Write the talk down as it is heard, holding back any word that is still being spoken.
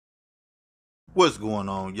What's going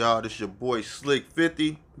on, y'all? This your boy Slick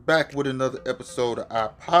 50 back with another episode of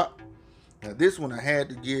iPOP. Now, this one I had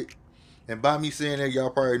to get, and by me saying that,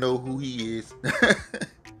 y'all probably know who he is.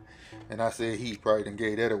 And I said he probably done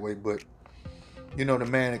gave that away, but you know the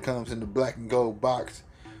man that comes in the black and gold box.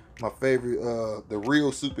 My favorite, the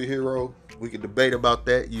real superhero. We can debate about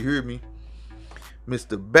that. You hear me?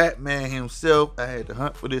 Mr. Batman himself. I had to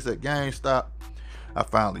hunt for this at GameStop. I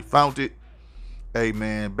finally found it. Hey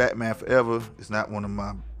man, Batman Forever is not one of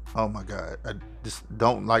my. Oh my god, I just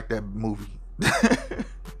don't like that movie.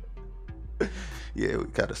 Yeah,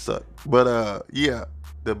 it kind of sucked. But yeah,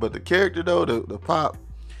 but the character though, the pop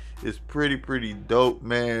is pretty dope,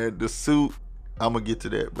 man. The suit, I'm gonna get to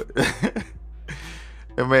that, but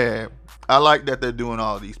and man, I like that they're doing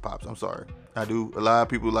all these pops. I'm sorry, I do. A lot of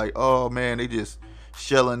people like, oh man, they just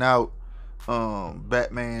shelling out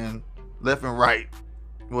Batman left and right.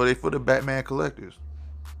 Well, they for the Batman collectors.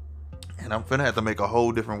 And I'm finna have to make a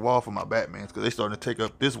whole different wall for my Batmans because they starting to take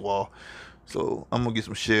up this wall. So I'm gonna get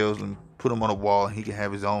some shelves and put them on a wall, and he can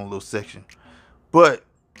have his own little section. But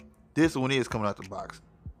this one is coming out the box,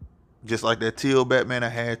 just like that teal Batman I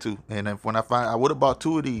had too. And then when I would have bought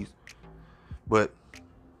two of these, but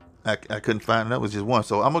I couldn't find it. That was just one.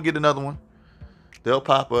 So I'm gonna get another one. They'll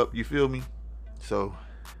pop up. You feel me? So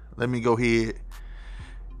let me go ahead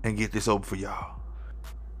and get this open for y'all.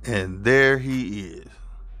 And there he is.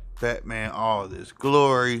 Batman, all this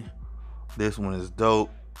glory. This one is dope.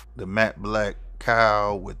 The matte black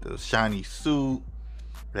cowl with the shiny suit.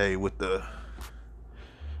 Hey, with the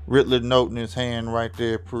Riddler note in his hand right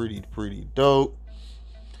there. Pretty dope.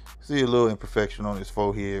 See a little imperfection on his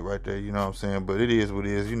forehead right there, you know what I'm saying? But it is what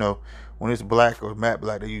it is. You know, when it's black or matte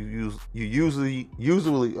black, you usually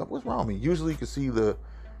what's wrong with me? Usually you can see the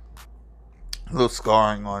little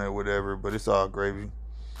scarring on it or whatever, but it's all gravy.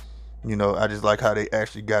 You know, I just like how they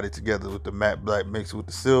actually got it together with the matte black mixed with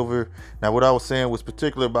the silver. Now, what I was saying was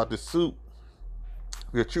particular about this suit.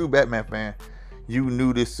 If you're a true Batman fan, you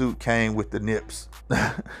knew this suit came with the nips.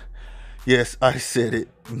 Yes, I said it,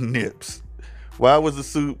 nips. Why was the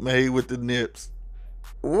suit made with the nips?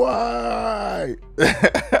 Why?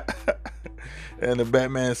 And the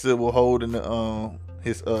Batman symbol holding the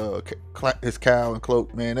his cowl and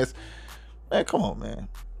cloak. Man, come on, man.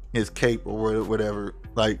 His cape or whatever.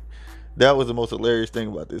 Like, that was the most hilarious thing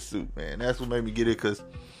about this suit, man. That's what made me get it, because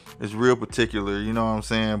it's real particular, you know what I'm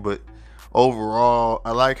saying? But overall,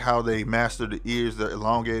 I like how they mastered the ears, the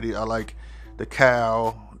elongated. I like the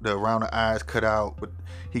cowl, the around the eyes cut out, but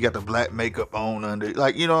he got the black makeup on under.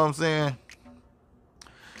 Like, you know what I'm saying?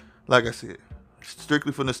 Like I said,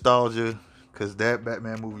 strictly for nostalgia, because that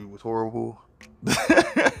Batman movie was horrible.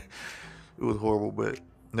 It was horrible, but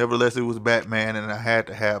nevertheless, it was Batman, and I had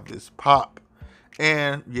to have this pop.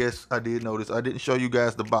 And yes, I did notice I didn't show you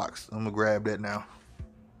guys the box. I'm gonna grab that now.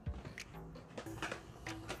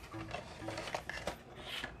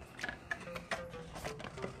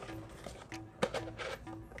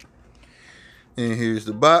 And here's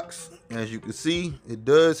the box. As you can see, it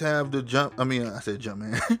does have the jump. I said jump,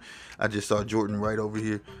 man. I just saw Jordan right over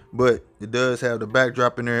here. But it does have the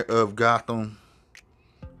backdrop in there of Gotham.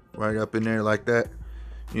 Right up in there like that.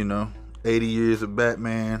 You know, 80 years of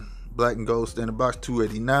Batman. Black and gold standard box,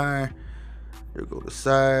 $289. Here go the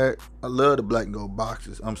side. I love the black and gold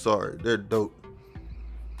boxes. I'm sorry, they're dope.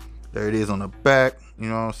 There it is on the back. You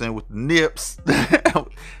know what I'm saying, with the nips.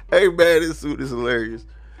 Hey man, this suit is hilarious.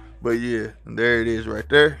 But yeah, and there it is right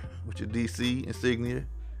there with your DC insignia.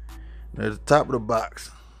 There's the top of the box.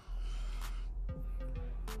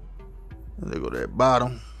 And there go that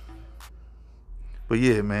bottom. But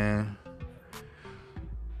yeah, man.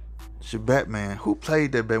 Batman. Who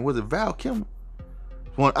played that Batman? Was it Val Kilmer?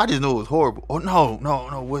 One, I just know it was horrible. Oh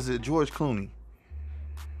no. Was it George Clooney?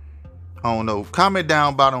 I don't know. Comment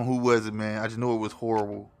down bottom who was it, man. I just know it was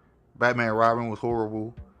horrible. Batman Robin was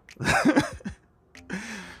horrible.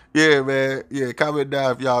 Yeah, man. Yeah, comment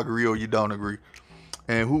down if y'all agree or you don't agree.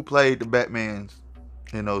 And who played the Batmans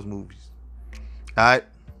in those movies? Alright.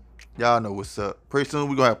 Y'all know what's up. Pretty soon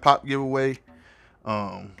we're gonna have pop giveaway.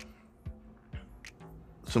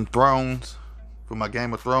 Some thrones for my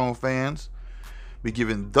Game of Thrones fans. Be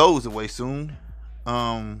giving those away soon.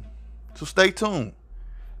 So stay tuned.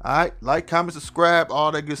 Alright, like, comment, subscribe, all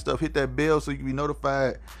that good stuff. Hit that bell so you can be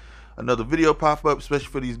notified another video pop up, especially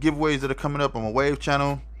for these giveaways that are coming up on my Wave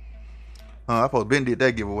channel. I probably been did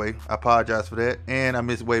that giveaway. I apologize for that. And I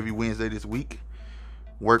missed Wavy Wednesday this week.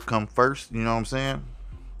 Work come first, you know what I'm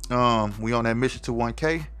saying? We on that mission to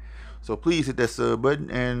 1K. So please hit that sub button,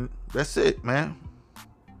 and that's it, man.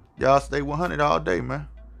 Y'all stay 100 all day, man.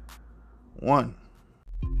 One.